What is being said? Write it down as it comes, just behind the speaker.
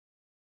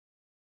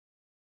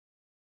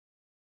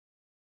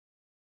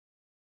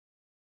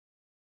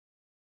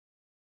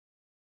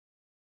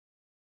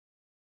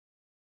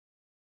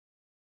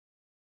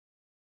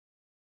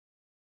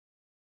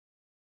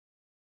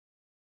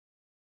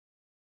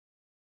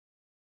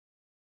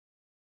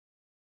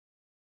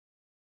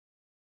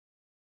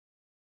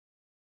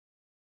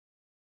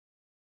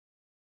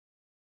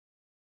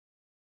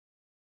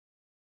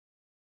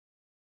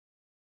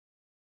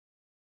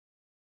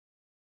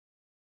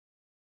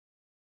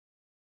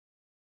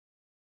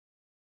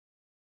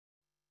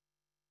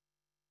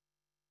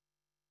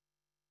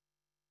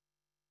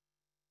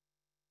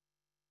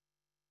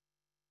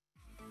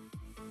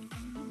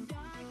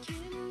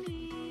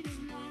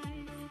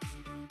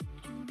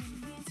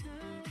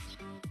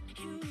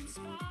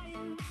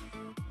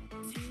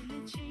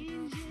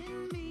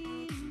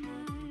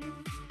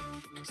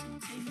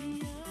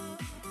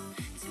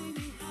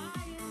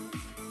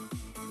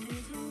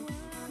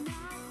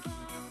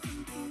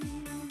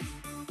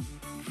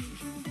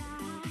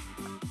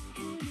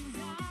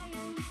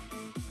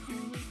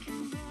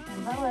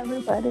Hello,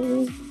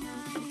 everybody.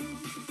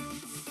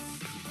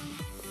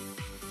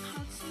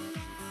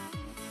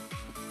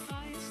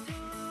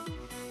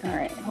 All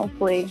right,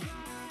 hopefully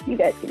you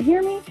guys can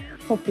hear me.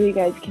 Hopefully you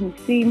guys can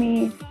see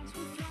me.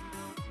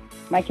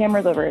 My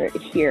camera's over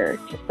here,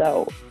 just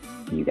so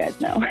you guys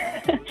know.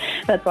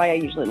 That's why I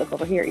usually look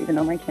over here, even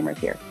though my camera's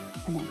here.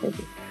 I'm not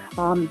crazy.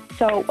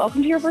 So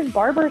welcome to your first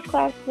BarreBurst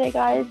class today,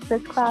 guys.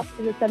 This class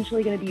is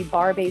essentially going to be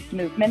bar-based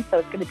movement, so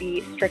it's going to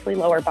be strictly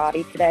lower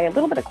body today, a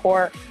little bit of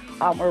core.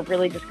 We're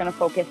really just going to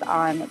focus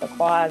on the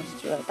quads,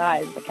 the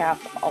thighs, the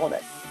calves, all of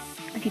it.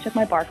 If you took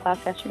my bar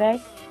class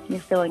yesterday and you're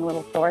feeling a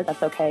little sore,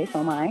 that's okay, so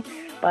am I.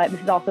 But this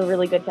is also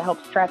really good to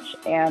help stretch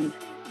and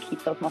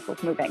keep those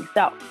muscles moving.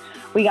 So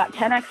we got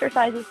 10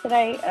 exercises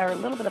today, or a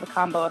little bit of a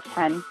combo of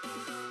 10,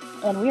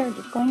 and we are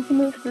just going to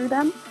move through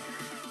them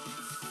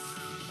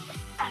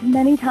as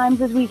many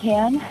times as we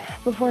can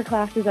before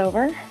class is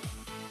over.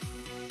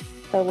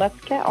 So let's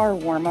get our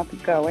warm-up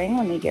going.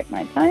 Let me get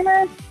my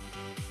timer.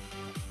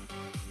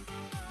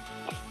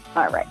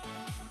 All right,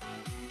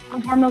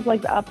 let's warm those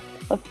legs up.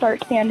 Let's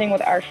start standing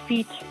with our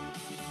feet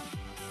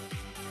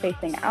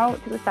facing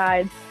out to the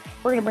sides.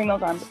 We're gonna bring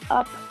those arms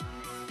up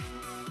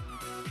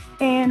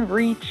and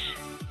reach.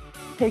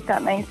 Take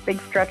that nice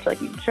big stretch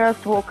like you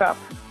just woke up.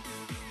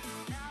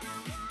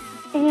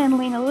 And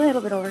lean a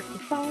little bit over to the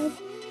side.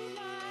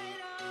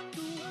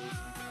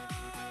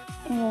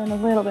 And a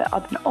little bit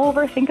up and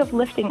over. Think of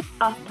lifting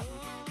up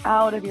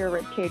out of your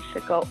rib cage to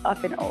go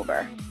up and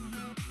over.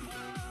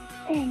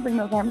 And bring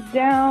those arms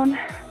down.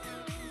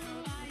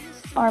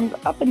 Arms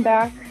up and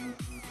back.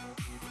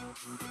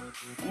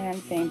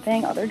 And same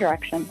thing, other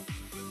direction.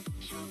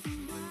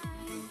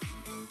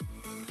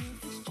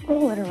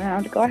 Roll it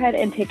around. Go ahead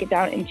and take it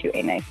down into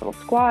a nice little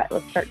squat.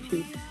 Let's start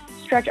to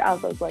stretch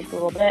out those legs a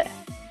little bit.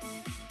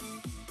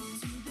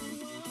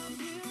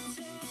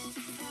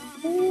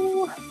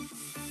 Ooh,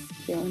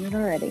 feeling it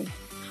already.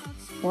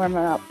 Warming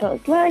up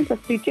those legs.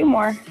 Let's do 2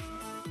 more.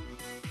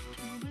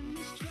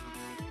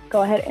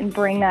 Go ahead and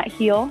bring that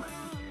heel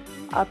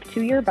up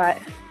to your butt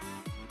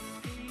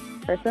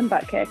for some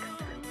butt kicks.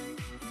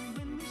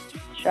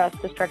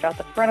 Just to stretch out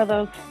the front of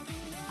those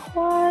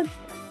quads.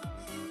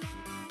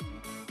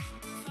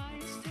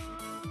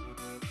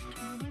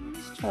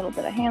 A little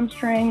bit of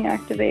hamstring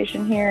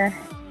activation here.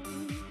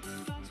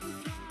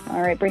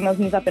 All right, bring those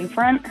knees up in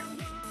front.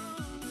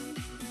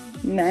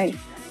 Nice.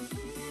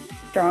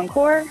 Strong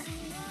core.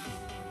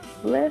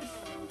 Lift,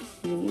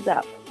 knees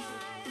up.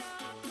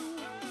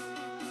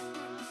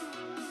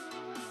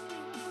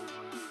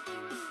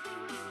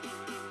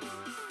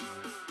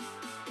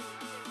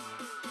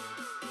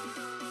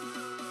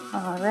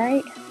 All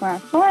right,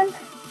 last one.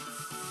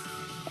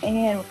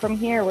 And from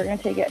here, we're gonna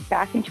take it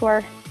back into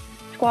our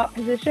squat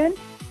position.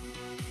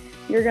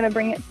 You're gonna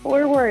bring it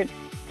forward,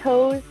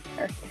 toes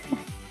or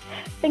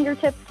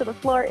fingertips to the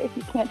floor. If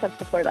you can't touch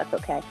the floor, that's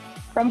okay.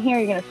 From here,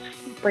 you're gonna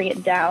bring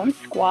it down,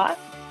 squat,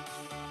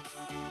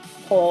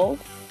 hold,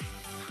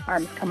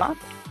 arms come up,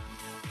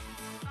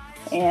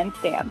 and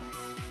stand.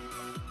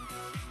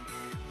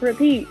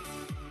 Repeat.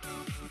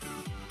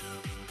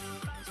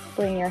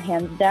 Bring your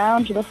hands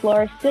down to the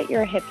floor, sit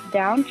your hips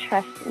down,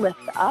 chest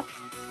lifts up,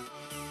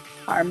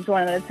 arms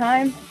one at a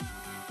time,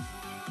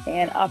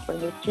 and up. Bring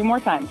this 2 more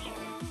times.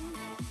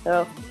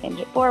 So hinge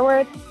it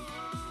forward.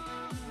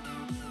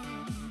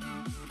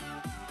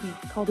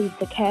 We call these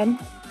the Ken.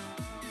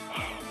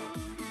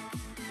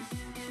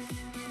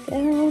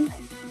 Down.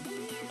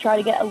 Try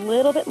to get a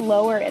little bit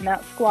lower in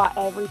that squat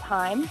every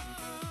time.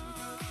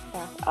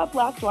 Back up,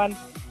 last one.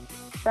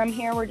 From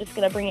here, we're just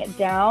gonna bring it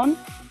down.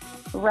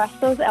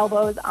 Rest those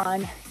elbows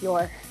on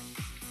your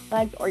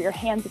legs or your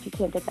hands if you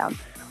can't get down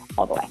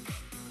all the way.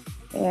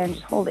 And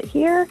just hold it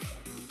here.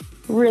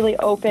 Really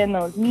open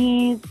those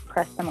knees,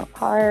 press them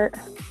apart.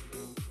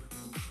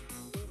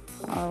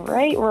 All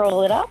right,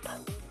 roll it up.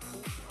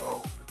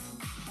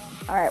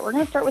 All right, we're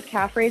gonna start with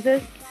calf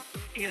raises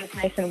to get us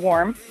nice and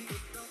warm.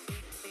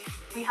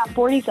 We have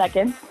 40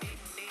 seconds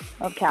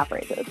of calf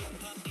raises.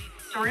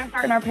 So we're gonna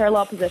start in our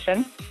parallel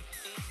position.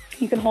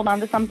 You can hold on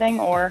to something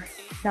or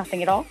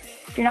nothing at all.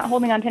 If you're not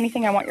holding on to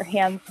anything, I want your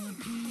hands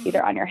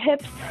either on your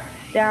hips,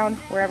 down,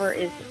 wherever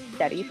is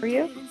steady for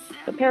you.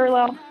 So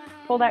parallel,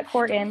 pull that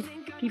core in,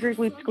 keep your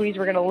glutes squeezed.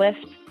 We're gonna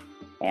lift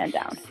and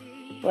down,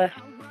 lift,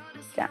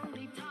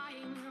 down.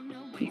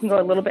 You can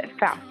go a little bit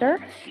faster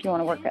if you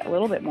wanna work it a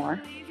little bit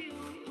more.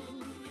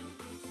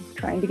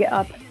 Trying to get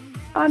up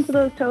onto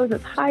those toes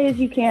as high as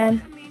you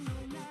can.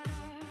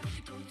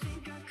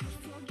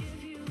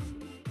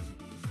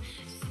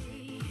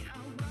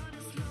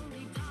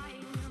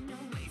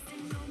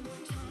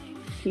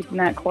 Keeping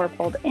that core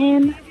pulled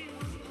in,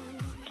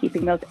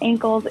 keeping those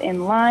ankles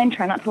in line.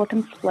 Try not to let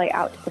them splay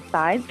out to the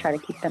sides. Try to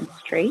keep them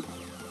straight.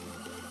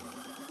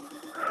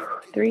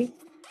 3,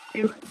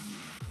 2,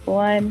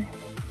 1,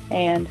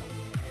 and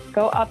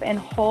go up and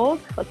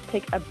hold. Let's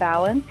take a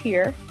balance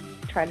here.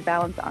 Try to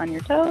balance on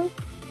your toes.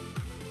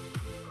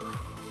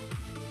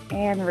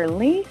 And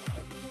release.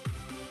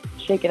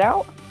 Shake it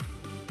out.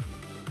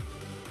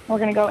 We're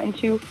gonna go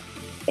into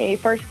a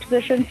first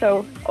position,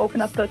 so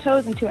open up the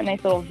toes into a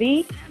nice little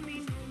V.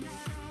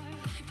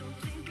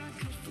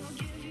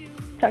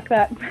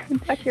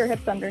 Tuck your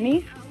hips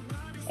underneath,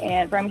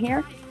 and from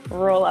here,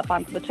 roll up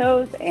onto the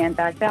toes and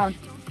back down.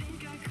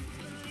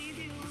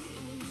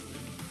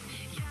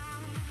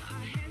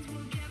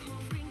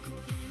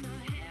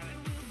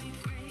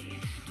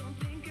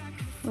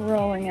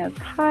 Rolling as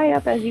high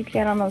up as you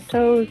can on those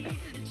toes,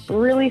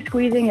 really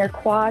squeezing your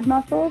quad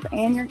muscles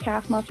and your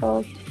calf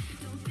muscles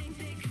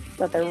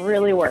so that they're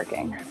really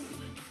working.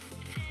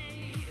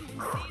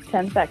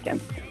 10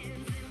 seconds.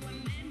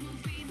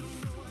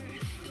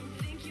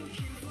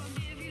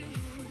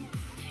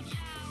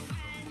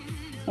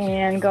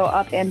 And go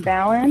up and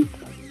balance,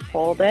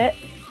 hold it,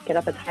 get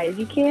up as high as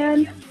you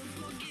can,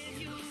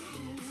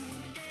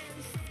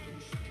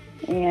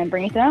 and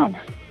bring it down.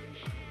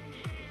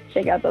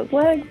 Shake out those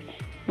legs.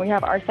 We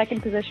have our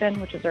second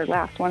position, which is our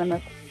last one in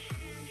this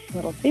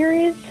little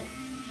series.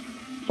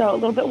 So a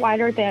little bit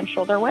wider than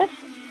shoulder width.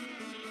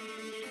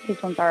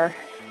 These ones are,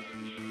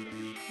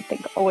 I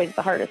think, always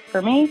the hardest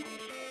for me.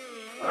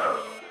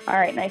 All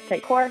right, nice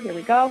tight core, here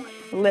we go.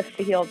 Lift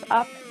the heels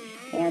up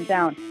and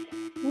down.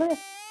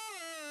 Lift.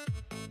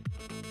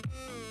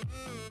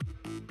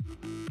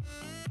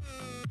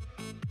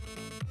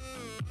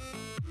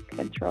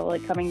 Control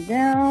it coming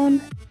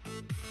down.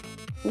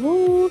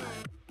 Woo.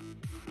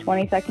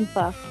 20 seconds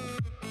left.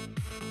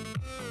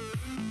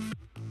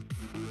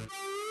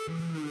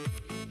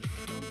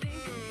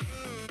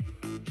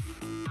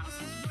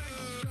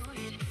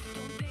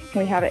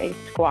 We have a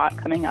squat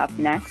coming up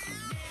next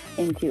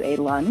into a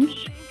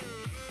lunge.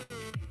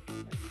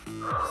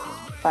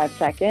 5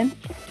 seconds.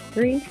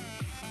 3,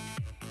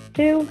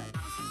 2,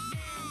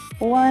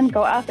 1.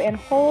 Go up and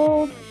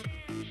hold.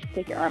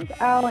 Take your arms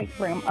out,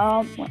 bring them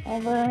up,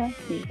 whatever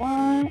you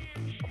want.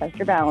 Test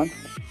your balance.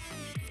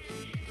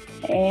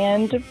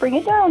 And bring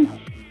it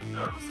down.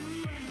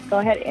 Go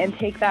ahead and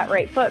take that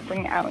right foot,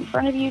 bring it out in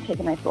front of you, take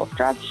a nice little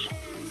stretch.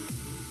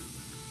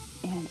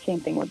 And same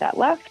thing with that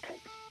left.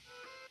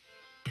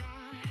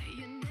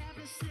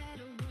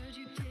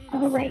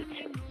 All right.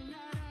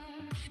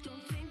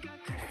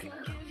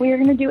 We are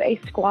gonna do a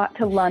squat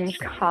to lunge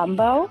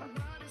combo,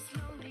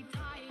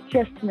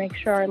 just to make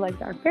sure our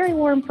legs are very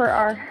warm for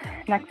our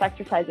next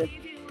exercises.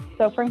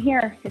 So from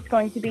here, it's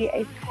going to be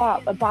a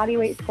squat, a body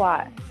weight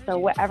squat. So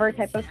whatever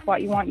type of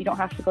squat you want, you don't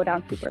have to go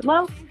down super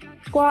low.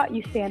 Squat,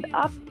 you stand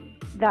up.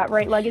 That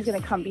right leg is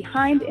gonna come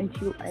behind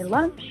into a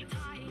lunge.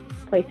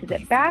 Places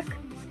it back.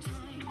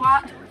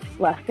 Squat,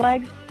 left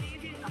leg,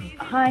 comes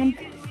behind,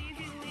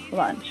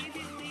 lunge.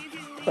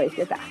 Place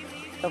it back.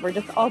 So we're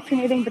just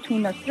alternating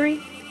between those three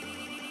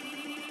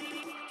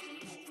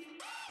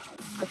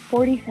for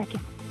 40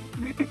 seconds.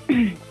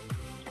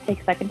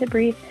 Take a second to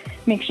breathe.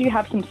 Make sure you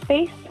have some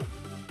space.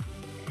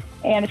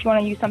 And if you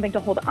want to use something to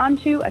hold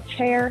onto, a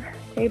chair,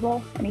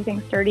 table,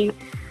 anything sturdy,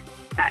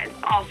 that is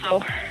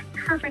also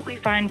perfectly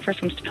fine for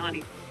some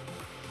stability.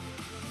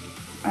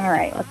 All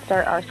right, let's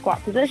start our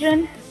squat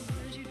position.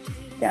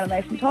 Stand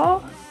nice and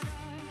tall.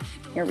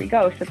 Here we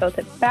go. Sit those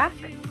hips back.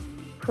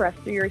 Press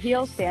through your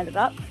heels, stand it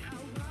up,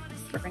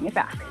 bring it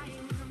back.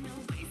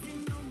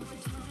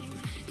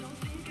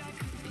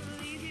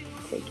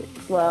 Take it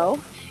slow.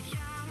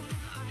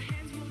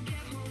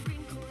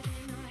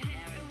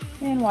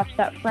 And watch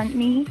that front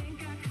knee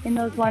in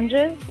those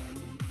lunges.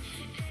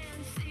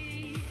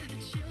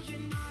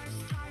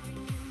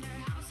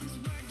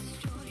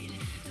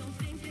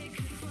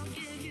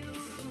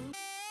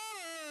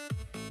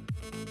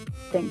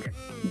 Think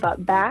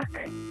butt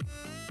back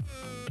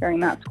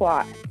during that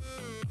squat.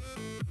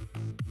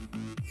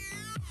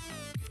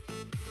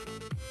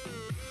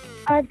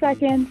 5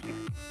 seconds.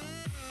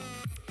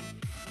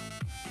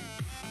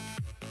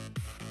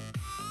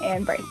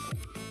 And break.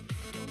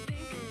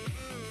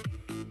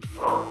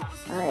 All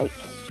right.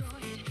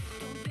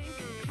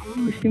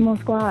 Ooh, sumo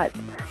squats.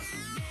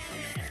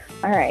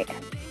 All right.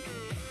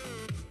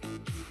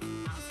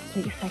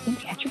 Take a second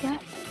to catch your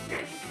breath.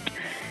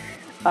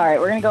 All right,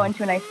 we're gonna go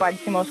into a nice wide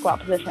sumo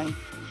squat position.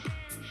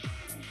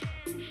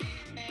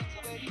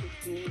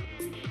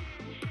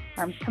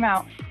 Arms come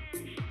out.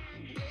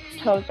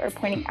 Toes are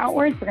pointing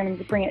outwards. We're gonna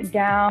bring it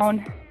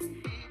down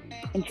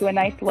into a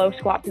nice low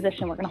squat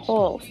position. We're gonna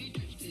hold.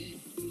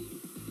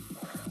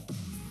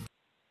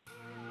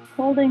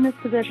 Holding this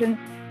position,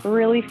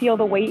 really feel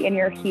the weight in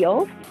your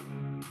heels.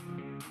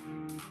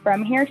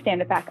 From here,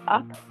 stand it back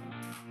up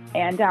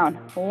and down.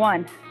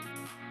 1,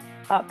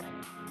 up,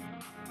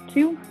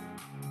 2,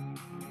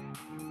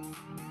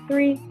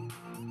 3,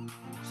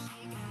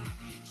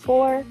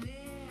 4,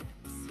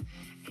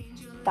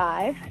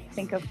 5.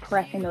 Think of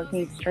pressing those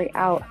knees straight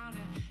out.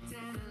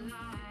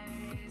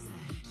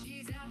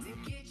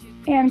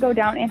 And go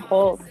down and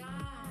hold.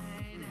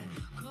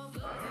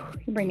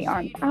 You bring the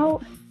arms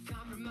out.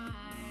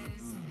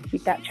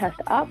 Keep that chest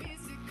up.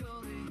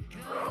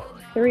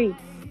 3,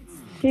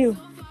 2,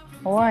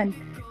 1.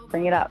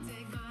 Bring it up.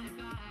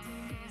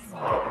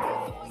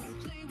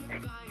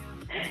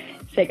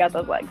 Shake out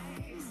those legs.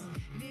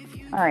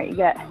 All right, you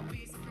got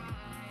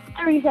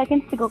 30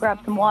 seconds to go grab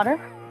some water.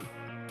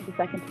 Take a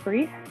second to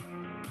breathe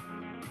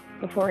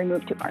before we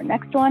move to our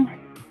next one.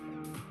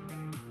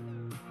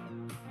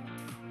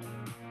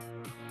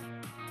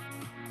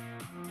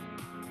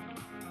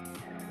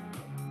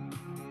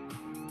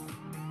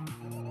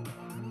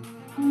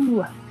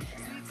 Ooh.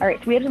 All right,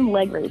 so we have some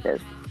leg raises.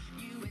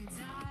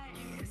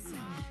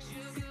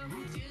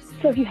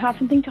 So if you have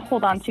something to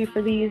hold on to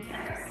for these,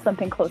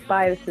 something close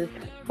by, this is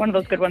one of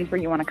those good ones where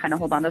you want to kind of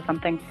hold on to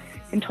something.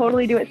 You can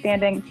totally do it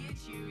standing,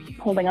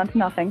 holding on to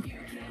nothing,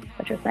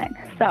 what you're saying.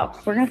 So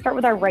we're going to start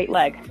with our right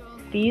leg.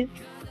 These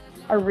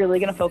are really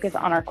going to focus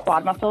on our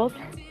quad muscles,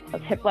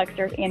 those hip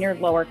flexors, and your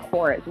lower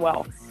core as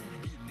well.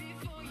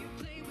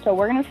 So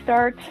we're going to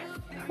start,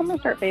 I'm going to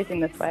start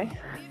facing this way.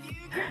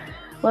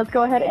 Let's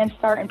go ahead and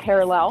start in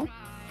parallel.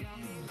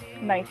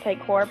 Nice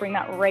tight core, bring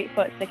that right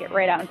foot, stick it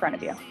right out in front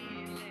of you.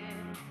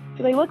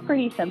 So they look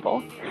pretty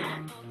simple,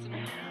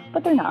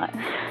 but they're not.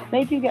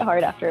 They do get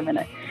hard after a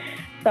minute.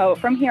 So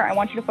from here, I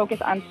want you to focus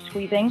on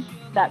squeezing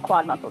that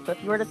quad muscle. So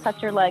if you were to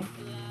touch your leg,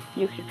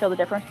 you should feel the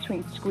difference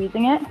between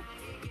squeezing it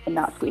and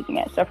not squeezing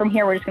it. So from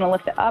here, we're just gonna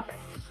lift it up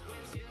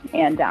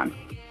and down.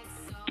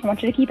 I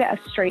want you to keep it as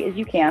straight as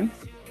you can.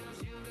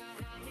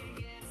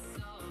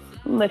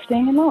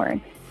 Lifting and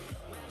lowering.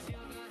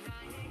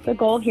 The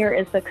goal here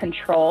is the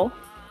control.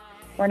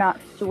 We're not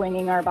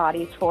swinging our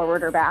bodies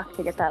forward or back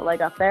to get that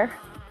leg up there.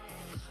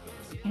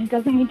 And it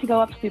doesn't need to go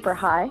up super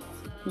high.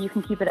 You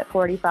can keep it at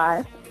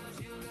 45.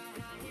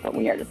 But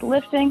we are just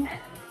lifting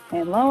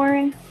and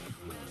lowering.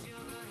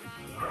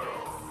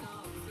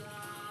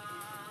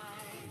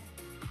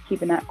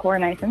 Keeping that core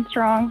nice and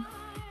strong.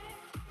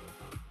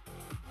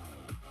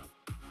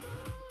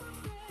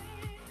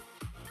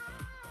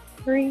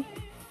 Three,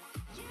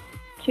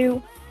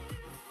 two,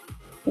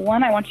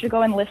 one. I want you to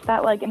go and lift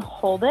that leg and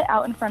hold it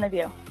out in front of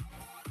you.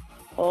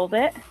 Hold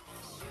it.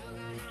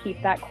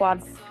 Keep that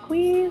quad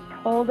squeezed.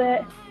 Hold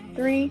it.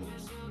 3,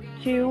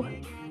 2,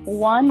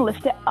 1.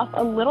 Lift it up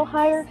a little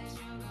higher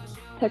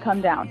to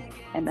come down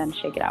and then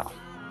shake it out.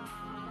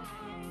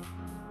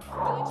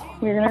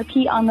 We're going to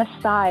repeat on the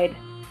side.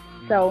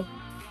 So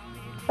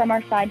from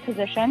our side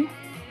position,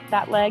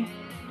 that leg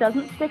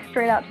doesn't stick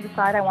straight out to the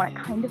side. I want it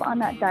kind of on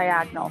that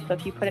diagonal. So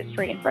if you put it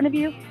straight in front of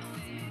you,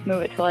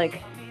 move it to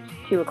like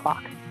 2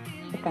 o'clock,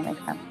 if that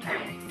makes sense.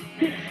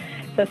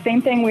 So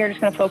same thing, we're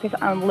just going to focus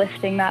on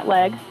lifting that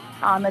leg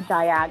on the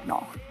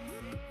diagonal.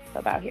 So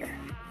about here.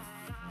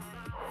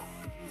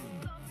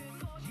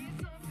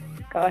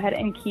 Go ahead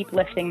and keep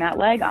lifting that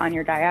leg on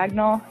your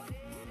diagonal.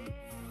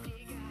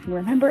 And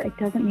remember, it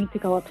doesn't need to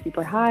go up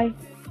super high.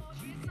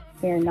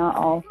 We are not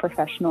all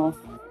professional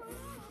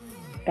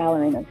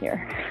ballerinas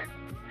here.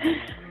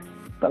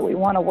 But we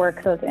want to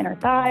work those inner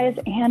thighs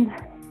and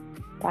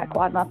that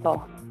quad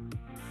muscle.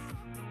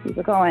 Keep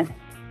it going.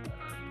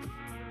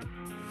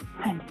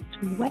 I'm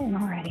sweating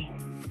already.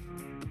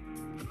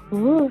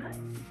 Ooh.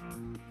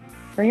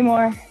 3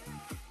 more.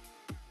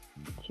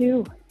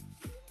 2,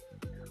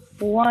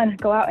 1.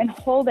 Go out and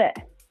hold it.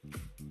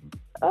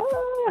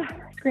 Oh,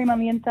 scream on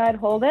the inside,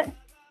 hold it.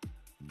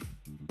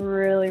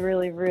 Really,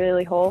 really,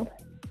 really hold.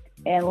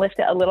 And lift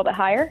it a little bit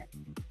higher.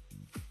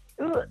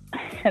 Ooh.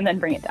 And then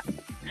bring it down.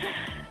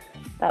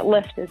 That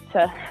lift is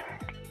to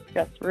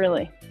just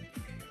really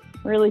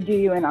do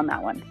you in on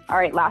that one. All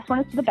right, last one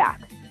is to the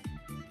back.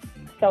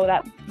 So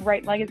that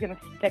right leg is going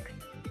to stick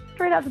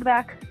straight out to the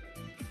back.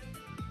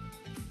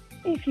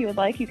 If you would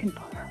like, you can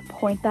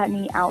point that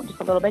knee out just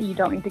a little bit. You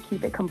don't need to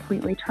keep it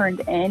completely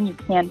turned in. You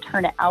can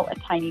turn it out a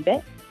tiny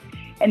bit.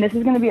 And this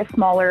is going to be a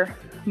smaller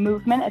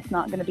movement. It's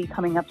not going to be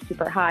coming up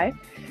super high.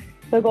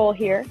 The goal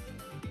here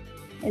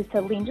is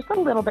to lean just a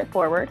little bit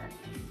forward.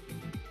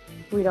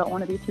 We don't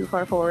want to be too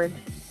far forward.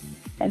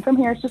 And from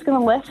here, it's just going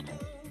to lift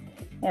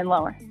and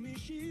lower.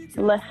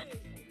 Lift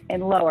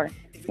and lower.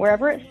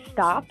 Wherever it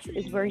stops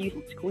is where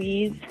you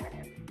squeeze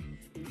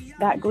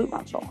that glute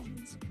muscle.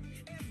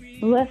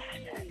 Lift,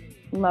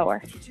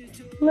 lower.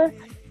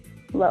 Lift,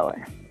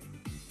 lower.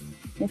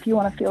 If you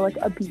want to feel like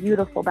a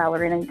beautiful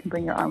ballerina, you can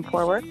bring your arm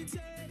forward.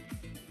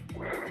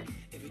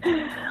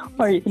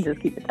 Or you can just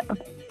keep it down.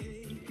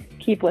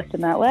 Keep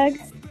lifting that leg.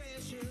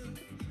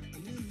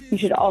 You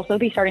should also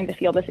be starting to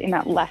feel this in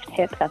that left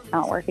hip that's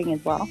not working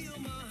as well.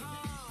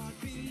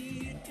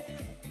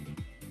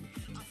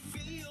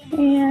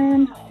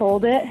 And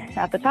hold it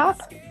at the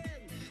top.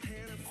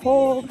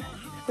 Hold.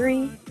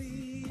 3,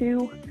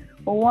 2,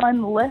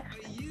 1.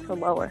 Lift to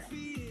lower.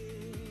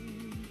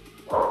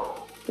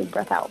 Big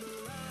breath out.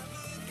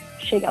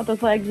 Shake out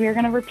those legs. We are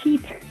going to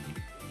repeat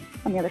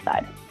on the other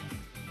side.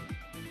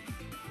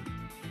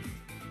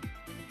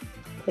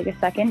 Take a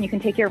second. You can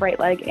take your right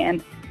leg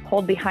and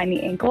hold behind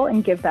the ankle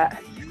and give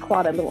that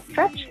quad a little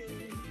stretch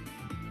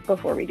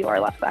before we do our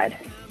left side.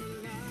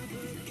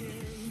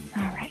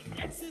 All right.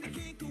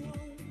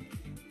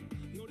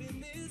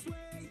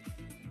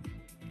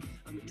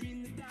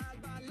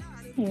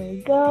 Here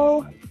we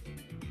go.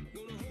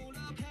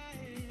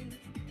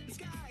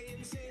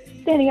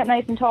 Standing up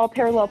nice and tall,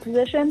 parallel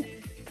position.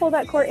 Pull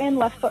that core in,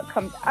 left foot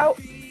comes out.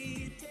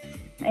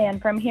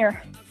 And from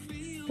here,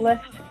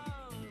 lift,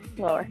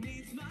 lower.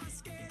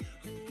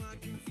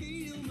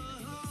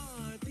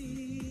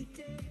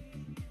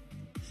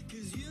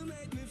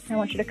 I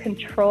want you to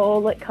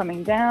control it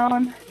coming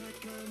down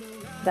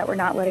so that we're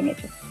not letting it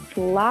just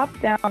slop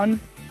down.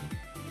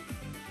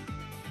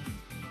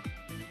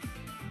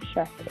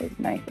 Chest is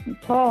nice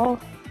and tall.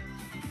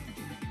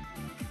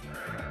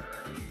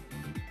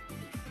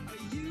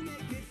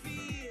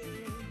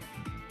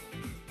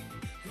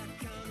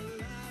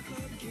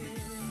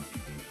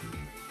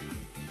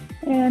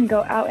 And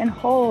go out and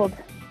hold.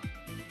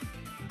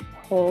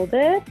 Hold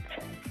it.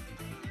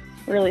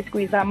 Really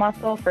squeeze that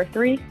muscle for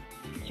 3,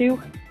 2,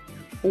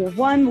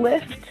 1.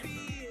 Lift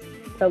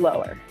to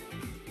lower.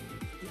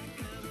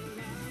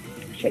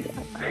 Shake it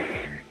up.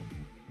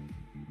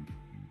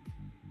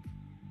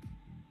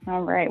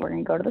 All right, we're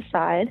gonna go to the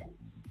side.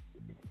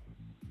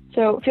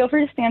 So feel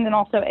free to stand in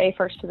also a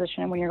first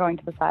position when you're going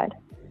to the side.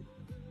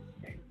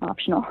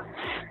 Optional.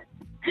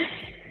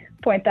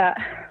 Point that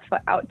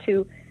foot out to,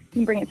 you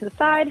can bring it to the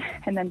side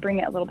and then bring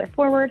it a little bit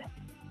forward,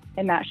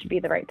 and that should be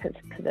the right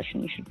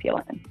position you should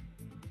feel in.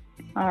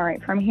 All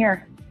right, from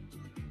here,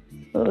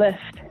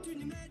 lift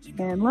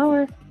and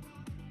lower.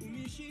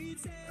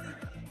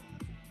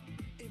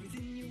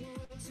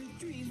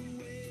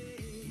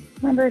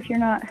 Remember, if you're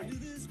not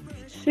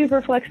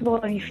super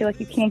flexible and you feel like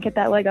you can't get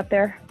that leg up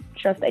there,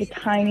 just a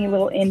tiny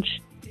little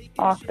inch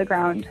off the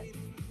ground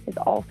is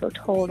also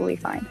totally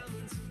fine.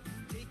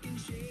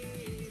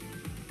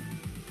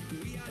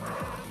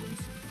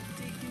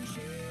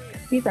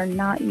 These are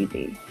not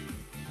easy.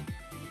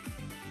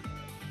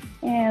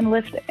 And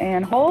lift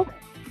and hold.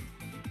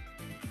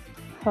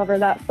 Hover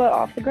that foot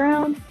off the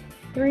ground.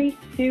 3,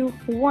 2,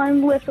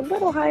 1, lift a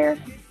little higher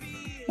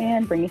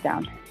and bring it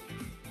down.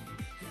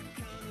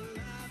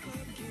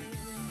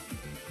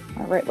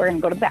 All right, we're gonna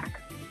go to back.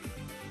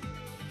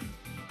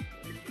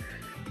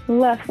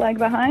 Left leg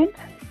behind.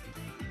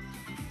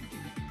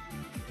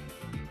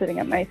 Sitting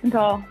up nice and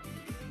tall.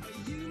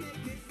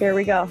 Here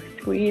we go.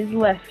 Squeeze,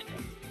 lift,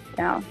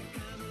 down,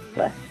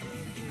 lift,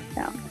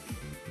 down.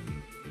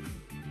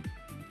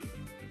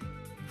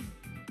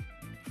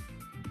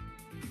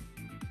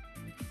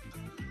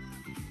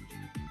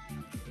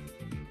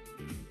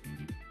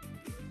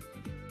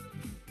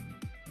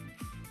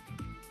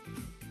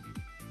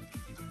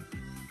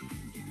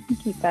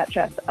 Keep that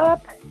chest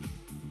up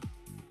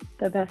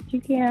the best you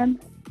can.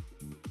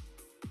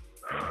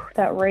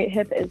 That right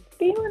hip is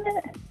feeling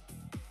it.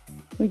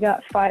 We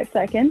got 5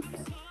 seconds.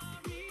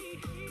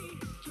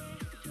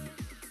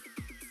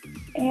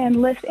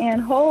 And lift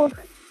and hold.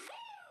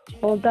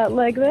 Hold that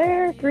leg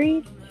there.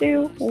 3,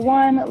 2,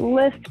 1,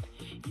 lift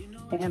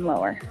and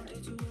lower.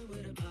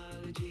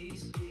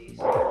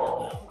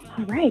 All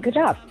right, good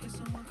job.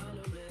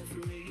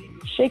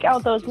 Shake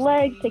out those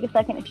legs. Take a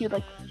second if you'd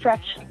like to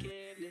stretch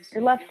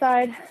your left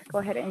side. Go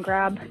ahead and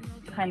grab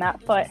behind that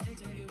foot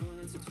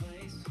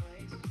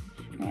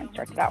and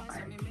stretch it out.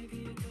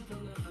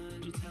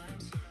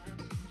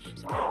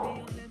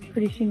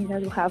 Pretty soon you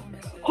guys will have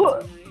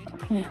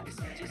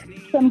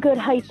some good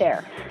height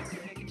there.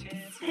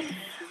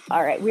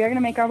 All right, we are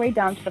gonna make our way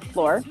down to the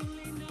floor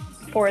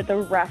for the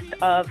rest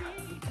of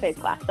today's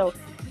class. So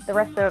the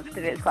rest of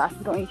today's class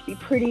is going to be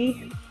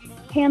pretty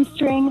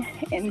hamstring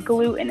and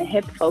glute and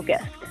hip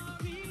focused.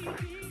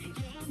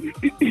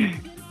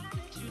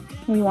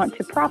 We want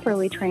to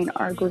properly train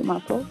our glute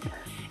muscles,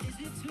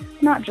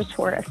 not just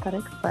for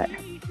aesthetics, but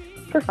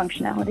for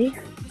functionality.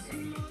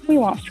 We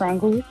want strong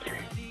glutes.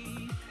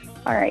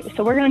 All right,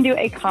 so we're gonna do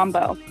a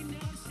combo.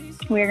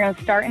 We're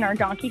gonna start in our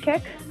donkey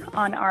kick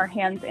on our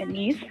hands and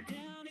knees.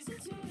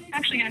 I'm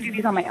actually gonna do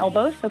these on my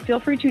elbows, so feel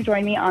free to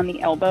join me on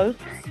the elbows,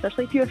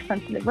 especially if you have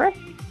sensitive wrists.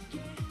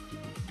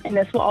 And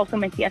this will also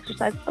make the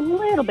exercise a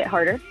little bit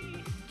harder.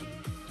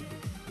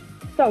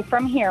 So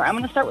from here, I'm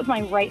gonna start with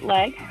my right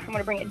leg. I'm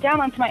gonna bring it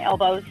down onto my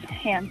elbows,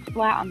 hands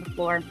flat on the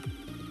floor.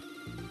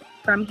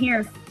 From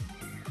here,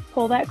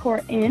 pull that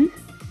core in,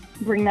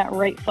 bring that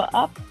right foot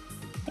up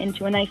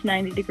into a nice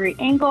 90-degree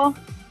angle,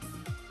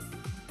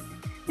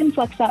 and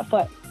flex that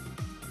foot.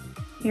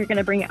 You're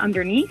gonna bring it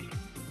underneath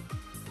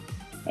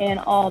and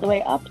all the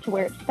way up to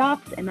where it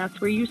stops, and that's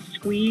where you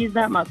squeeze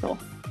that muscle.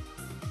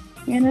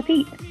 And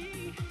repeat.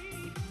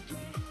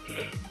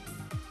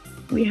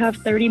 We have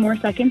 30 more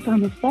seconds on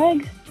this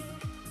leg.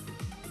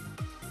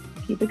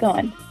 Keep it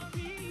going.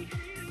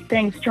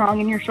 Staying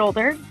strong in your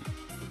shoulders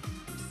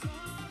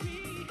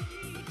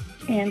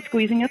and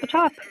squeezing at the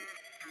top.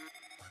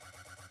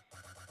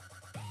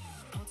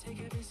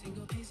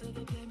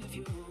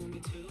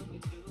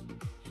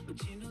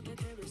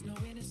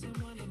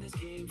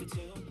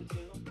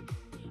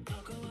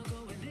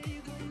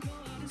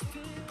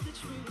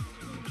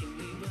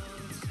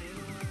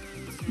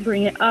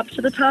 Bring it up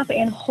to the top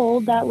and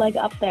hold that leg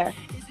up there.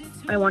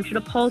 I want you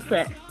to pulse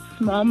it.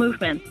 Small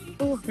movements.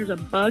 Oh, there's a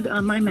bug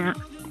on my mat.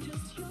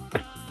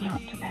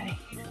 Not today.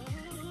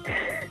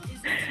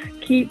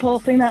 Keep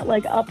pulsing that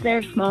leg up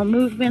there. Small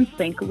movements.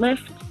 Think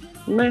lift,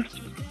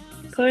 lift,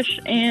 push,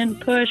 and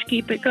push.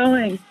 Keep it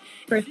going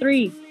for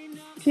 3,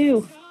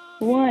 2,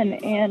 1,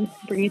 and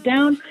bring it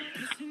down.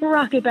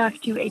 Rock it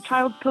back to a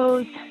child's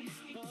pose.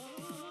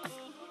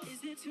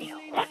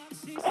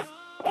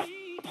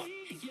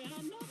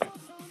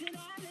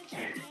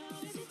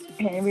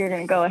 And we are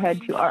going to go ahead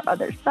to our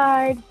other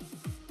side.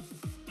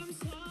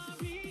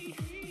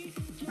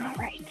 All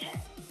right.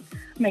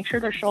 Make sure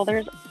their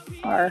shoulders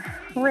are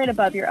right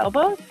above your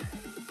elbows.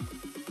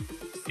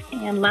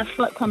 And left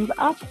foot comes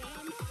up.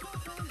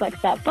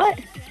 Flex that butt.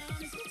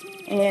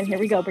 And here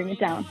we go. Bring it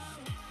down.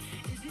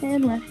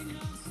 And lift.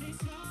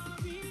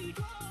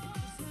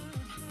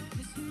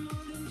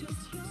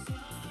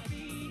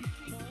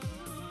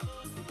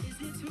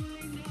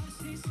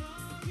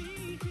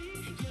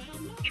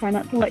 Try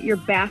not to let your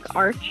back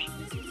arch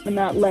when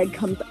that leg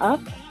comes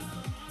up.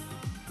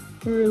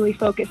 Really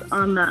focus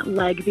on that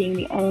leg being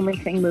the only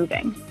thing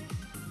moving.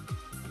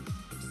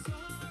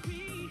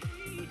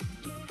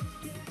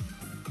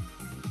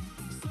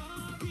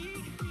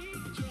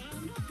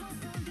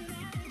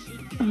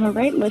 All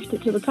right, lift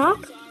it to the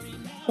top.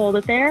 Hold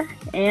it there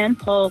and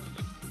pulse.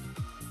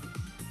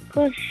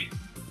 Push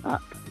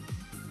up.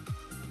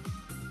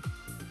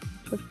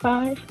 For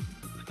 5,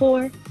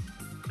 4,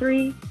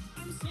 3,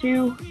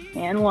 2,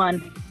 and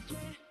 1.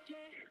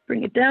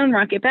 Bring it down,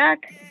 rock it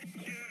back.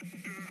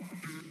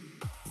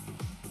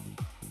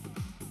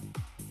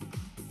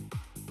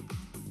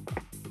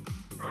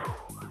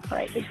 All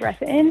right, big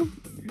breath in.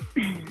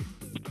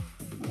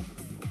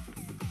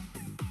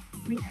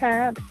 We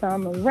have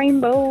some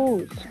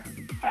rainbows.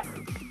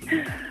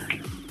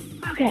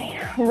 Okay,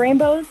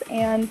 rainbows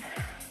and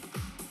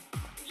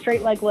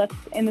straight leg lifts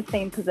in the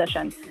same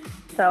position.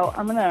 So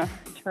I'm gonna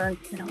turn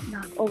so I don't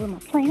knock over my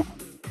plant.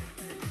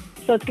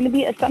 So it's going to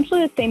be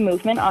essentially the same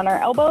movement on our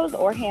elbows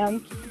or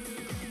hands,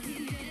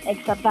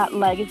 except that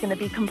leg is going to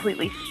be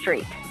completely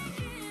straight.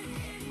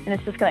 And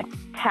it's just going to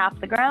tap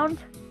the ground,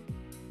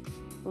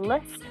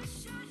 lift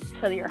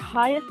to your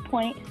highest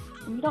point,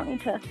 and you don't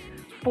need to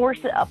force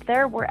it up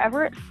there.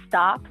 Wherever it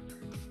stops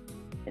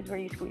is where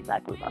you squeeze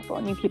that glute muscle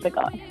and you keep it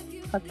going.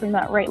 Let's bring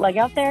that right leg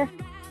out there.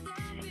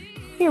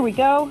 Here we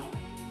go.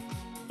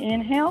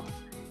 Inhale,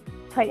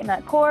 tighten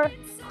that core,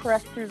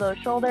 press through those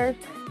shoulders,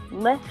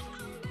 lift,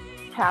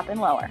 tap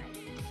and lower,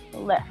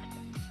 lift,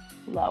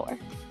 lower.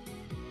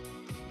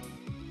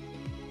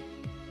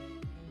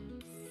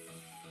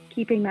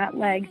 Keeping that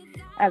leg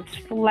as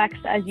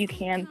flexed as you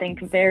can. Think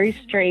very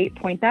straight,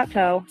 point that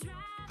toe.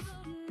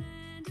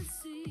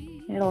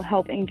 It'll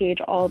help engage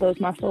all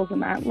those muscles in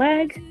that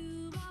leg.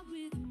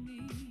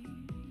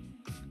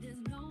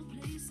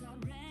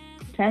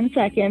 10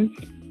 seconds.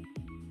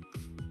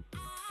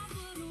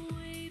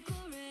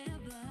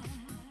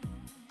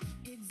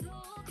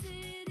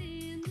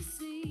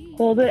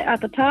 Hold it at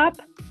the top,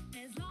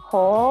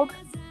 hold,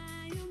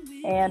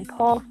 and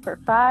pulse for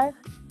 5,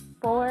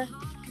 4,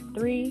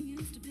 3,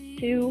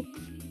 2,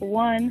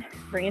 1.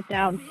 Bring it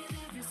down.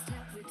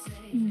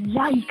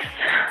 Yikes,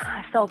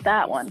 I felt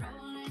that one.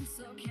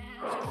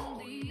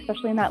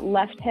 Especially in that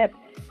left hip,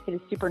 it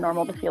is super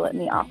normal to feel it in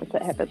the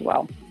opposite hip as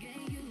well.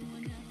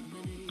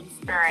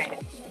 All right,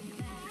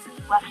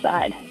 left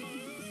side.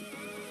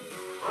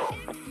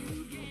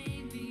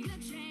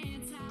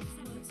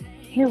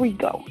 Here we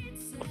go.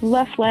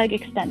 Left leg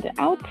extended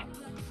out,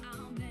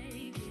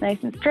 nice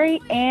and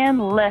straight,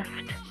 and lift,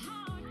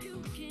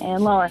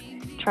 and lower.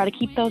 Try to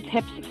keep those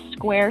hips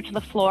square to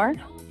the floor,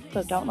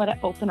 so don't let it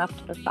open up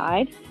to the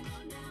side.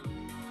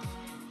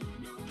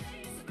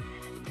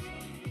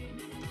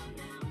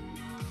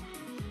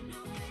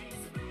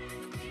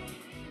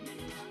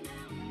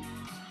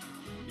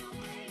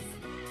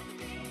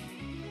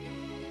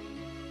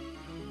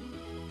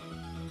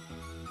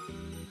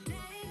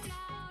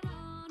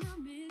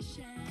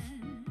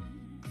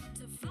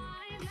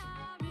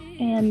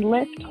 And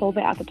lift, hold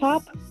it at the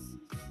top.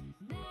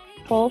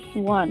 Pulse,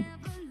 1,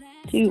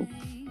 2,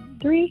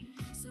 3,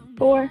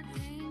 4,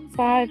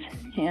 5,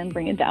 and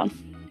bring it down.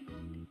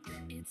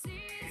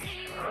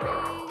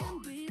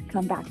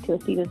 Come back to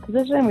a seated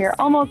position. We are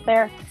almost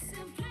there.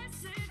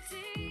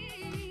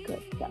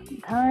 Good,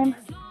 second time.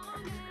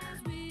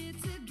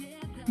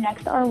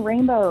 Next are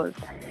rainbows.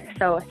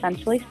 So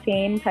essentially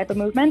same type of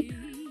movement.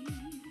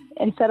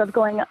 Instead of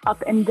going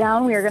up and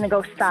down, we are going to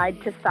go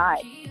side to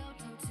side.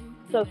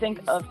 So think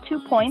of 2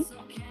 points,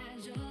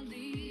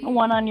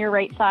 one on your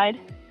right side,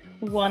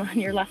 one on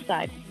your left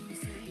side.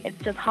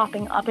 It's just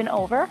hopping up and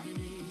over,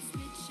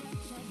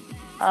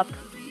 up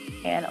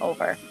and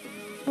over.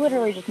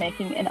 Literally just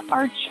making an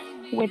arch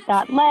with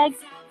that leg.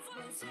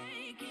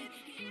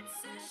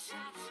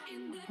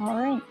 All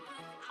right,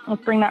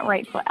 let's bring that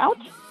right foot out.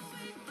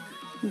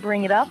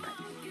 Bring it up,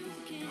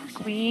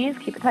 squeeze,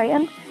 keep it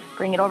tightened.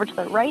 Bring it over to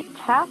the right,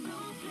 tap,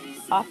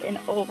 up and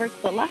over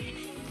to the left,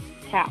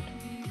 tap.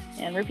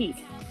 And repeat.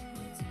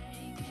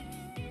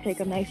 Take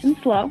them nice and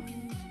slow.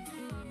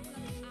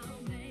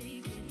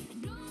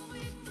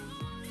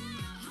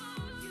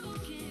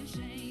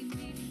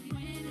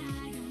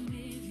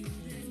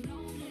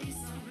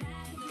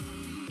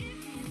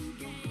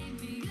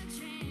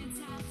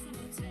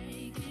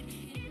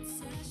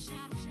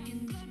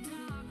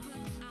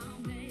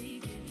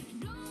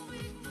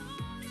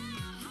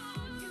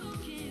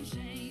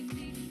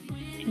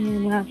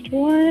 And last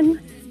one.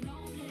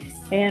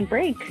 And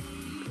break.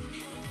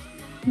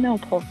 No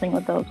pulsing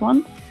with those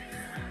ones.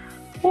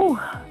 Ooh,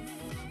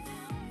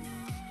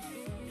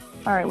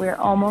 All right, we're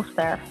almost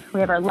there.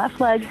 We have our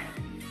left leg,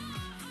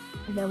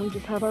 and then we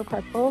just have our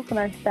pretzels and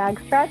our stag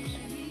stretch,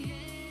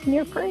 and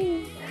you're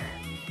free.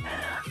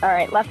 All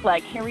right, left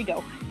leg, here we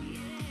go.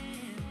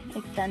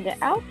 Extend it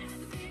out,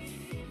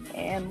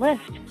 and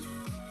lift,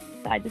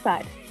 side to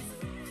side.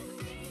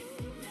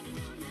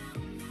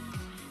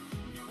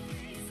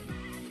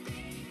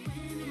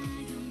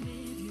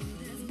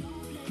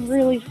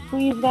 Really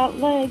squeeze that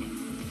leg,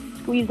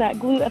 squeeze that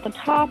glute at the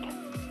top.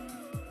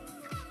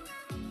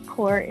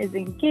 Core is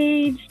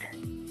engaged.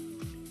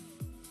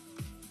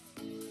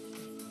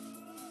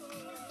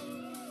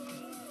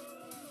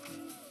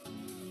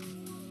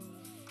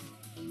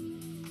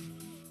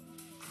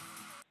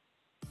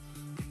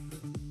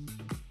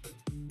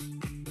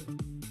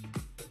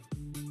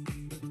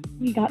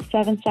 We got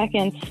 7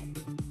 seconds.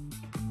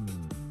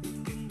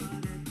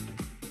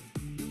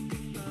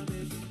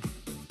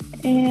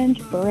 And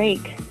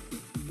break.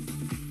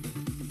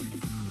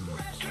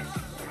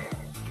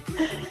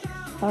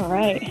 All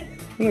right,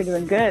 we are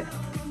doing good.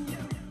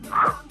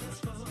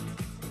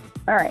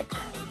 All right.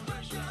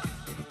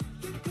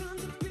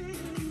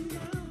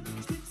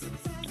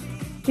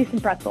 Do some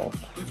pretzels.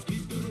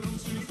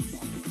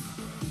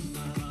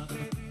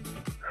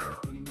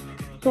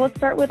 So let's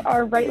start with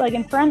our right leg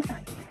in front.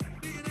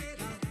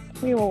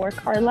 We will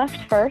work our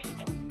left first.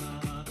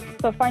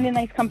 So find a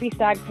nice comfy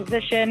stag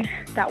position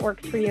that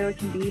works for you. It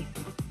can be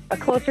a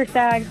closer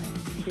stag,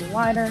 it can be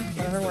wider,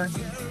 whatever works.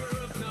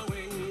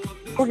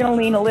 We're gonna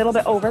lean a little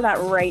bit over that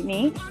right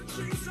knee.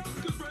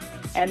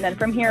 And then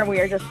from here, we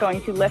are just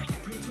going to lift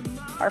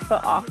our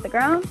foot off the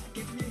ground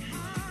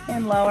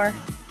and lower,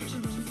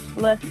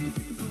 lift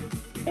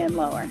and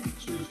lower.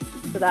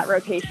 So that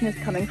rotation is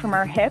coming from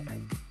our hip.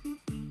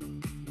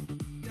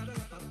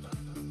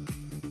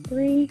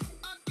 3,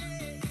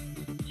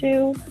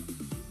 2,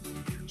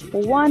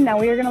 1. Now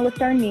we are gonna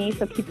lift our knee.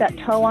 So keep that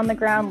toe on the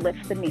ground,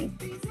 lift the knee.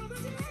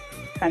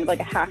 Kind of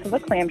like a half of a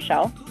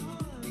clamshell.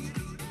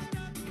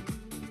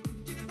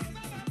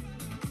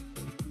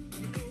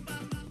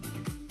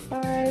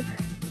 5,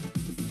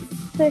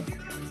 6,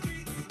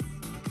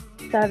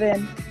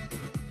 7,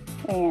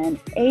 and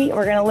 8.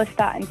 We're gonna lift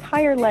that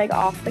entire leg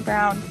off the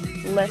ground.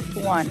 Lift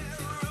 1.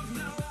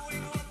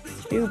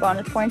 2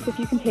 bonus points if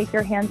you can take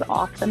your hands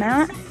off the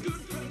mat.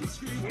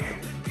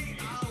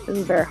 This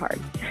is very hard.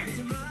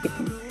 Get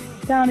them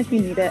down if you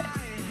need it.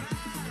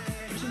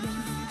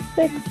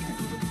 6,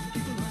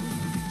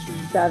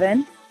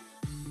 7,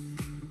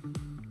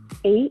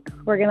 8.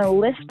 We're gonna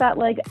lift that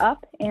leg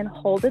up and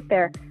hold it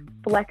there.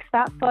 Flex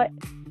that foot,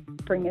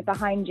 bring it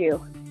behind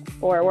you.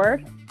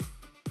 Forward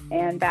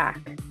and back.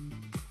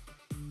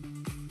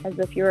 As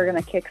if you were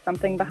gonna kick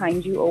something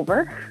behind you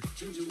over.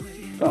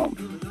 Boom.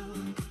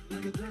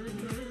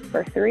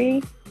 For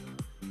 3,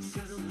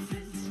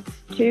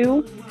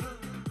 2,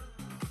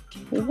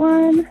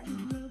 1,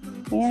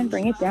 and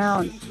bring it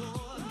down.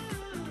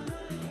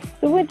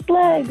 Switch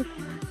legs.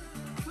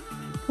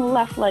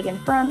 Left leg in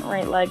front,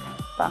 right leg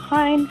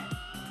behind.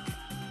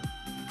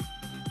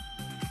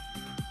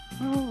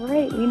 All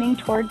right, leaning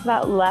towards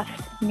that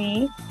left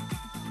knee.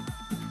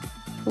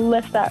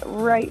 Lift that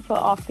right foot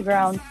off the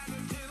ground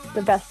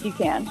the best you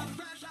can.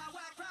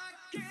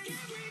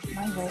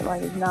 My right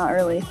leg is not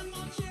really,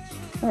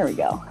 there we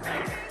go.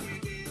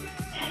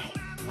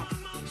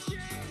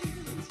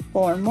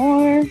 4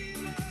 more.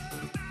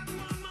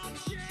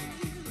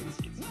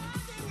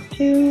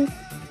 2,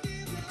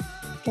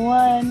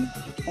 1,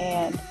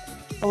 and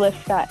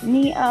lift that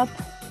knee up,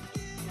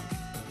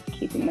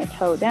 keeping the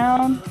toe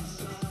down.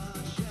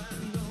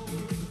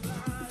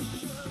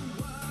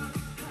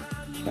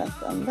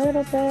 Just a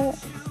little bit.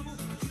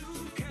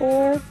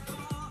 4,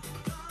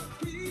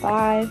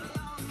 5,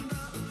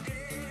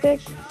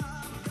 6,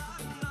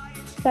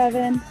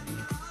 7,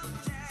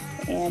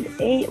 and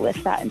 8.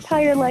 Lift that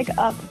entire leg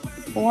up.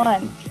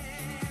 1,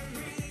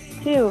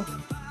 2,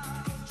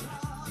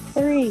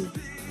 3,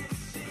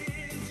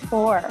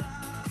 4,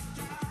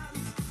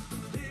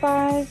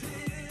 5,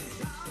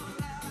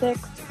 6,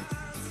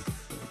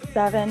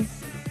 7,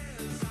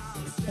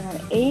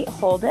 and 8.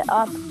 Hold it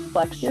up.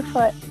 Flex your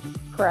foot.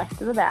 Press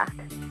to the back.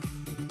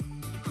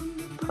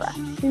 Press.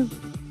 2,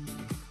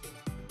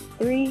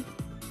 3,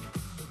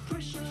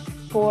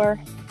 4,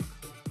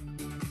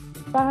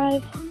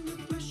 5,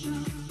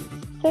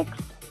 6,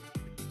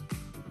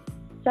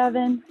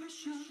 7,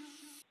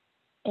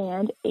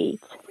 and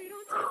 8.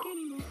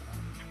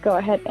 Go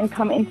ahead and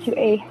come into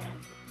a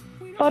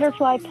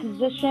butterfly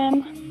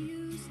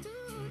position.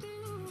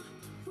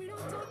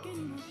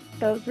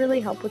 Those really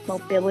help with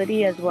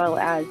mobility as well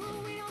as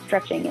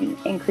stretching and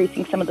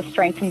increasing some of the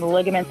strength in the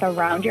ligaments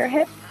around your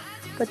hip.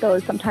 But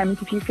those sometimes,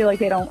 if you feel like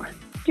they don't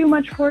do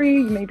much for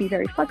you, you may be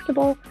very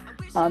flexible,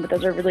 but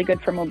those are really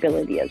good for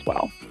mobility as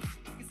well.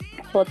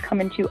 So let's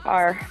come into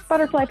our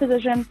butterfly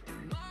position.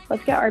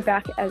 Let's get our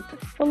back as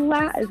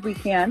flat as we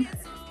can,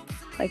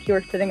 like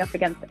you're sitting up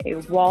against a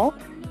wall.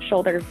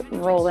 Shoulders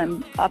roll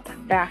them up,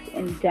 back,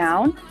 and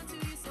down.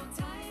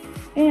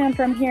 And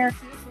from here,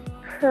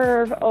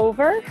 curve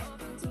over.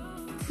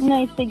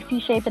 Nice big C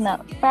shape in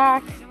that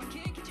back.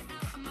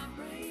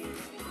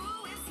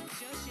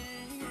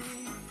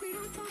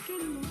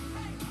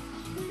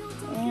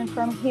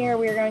 From here,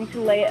 we are going to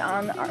lay it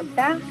on our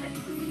back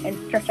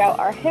and stretch out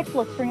our hips.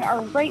 Let's bring our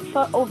right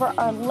foot over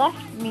our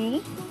left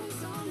knee.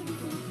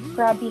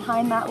 Grab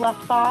behind that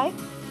left thigh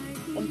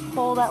and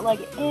pull that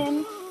leg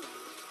in.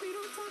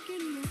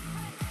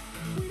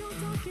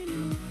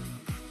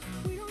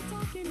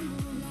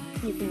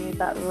 You can use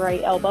that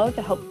right elbow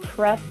to help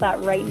press that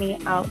right knee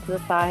out to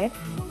the side.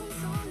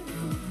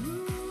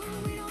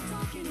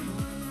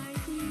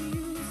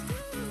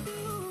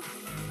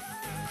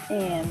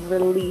 And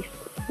release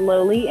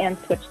slowly and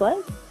switch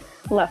legs.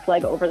 Left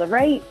leg over the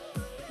right,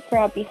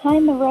 grab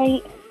behind the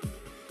right,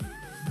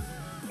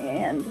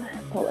 and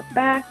pull it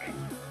back.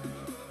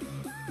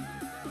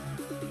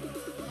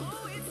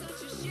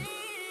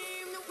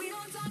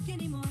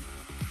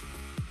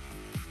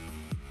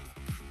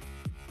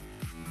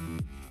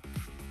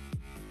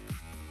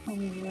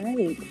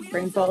 Alright,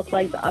 bring both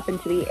legs up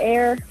into the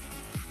air.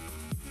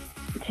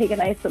 Take a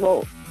nice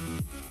little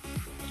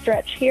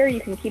stretch here.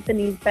 You can keep the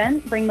knees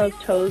bent, bring those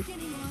toes,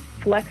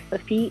 flex the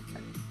feet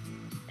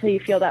until you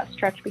feel that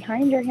stretch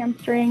behind your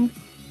hamstrings.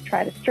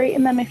 Try to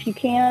straighten them if you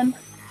can.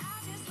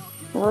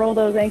 Roll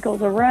those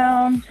ankles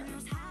around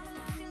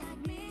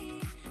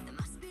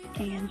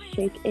and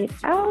shake it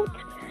out.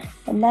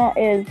 And that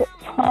is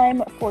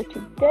time for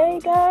today,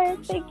 guys.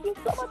 Thank you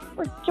so much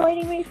for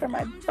joining me for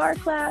my bar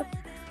class,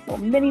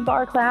 little mini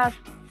bar class.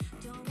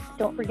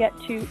 Don't forget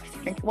to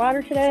drink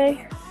water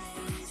today.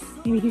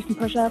 Maybe do some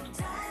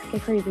push-ups.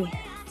 Get crazy.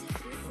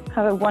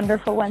 Have a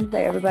wonderful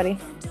Wednesday, everybody.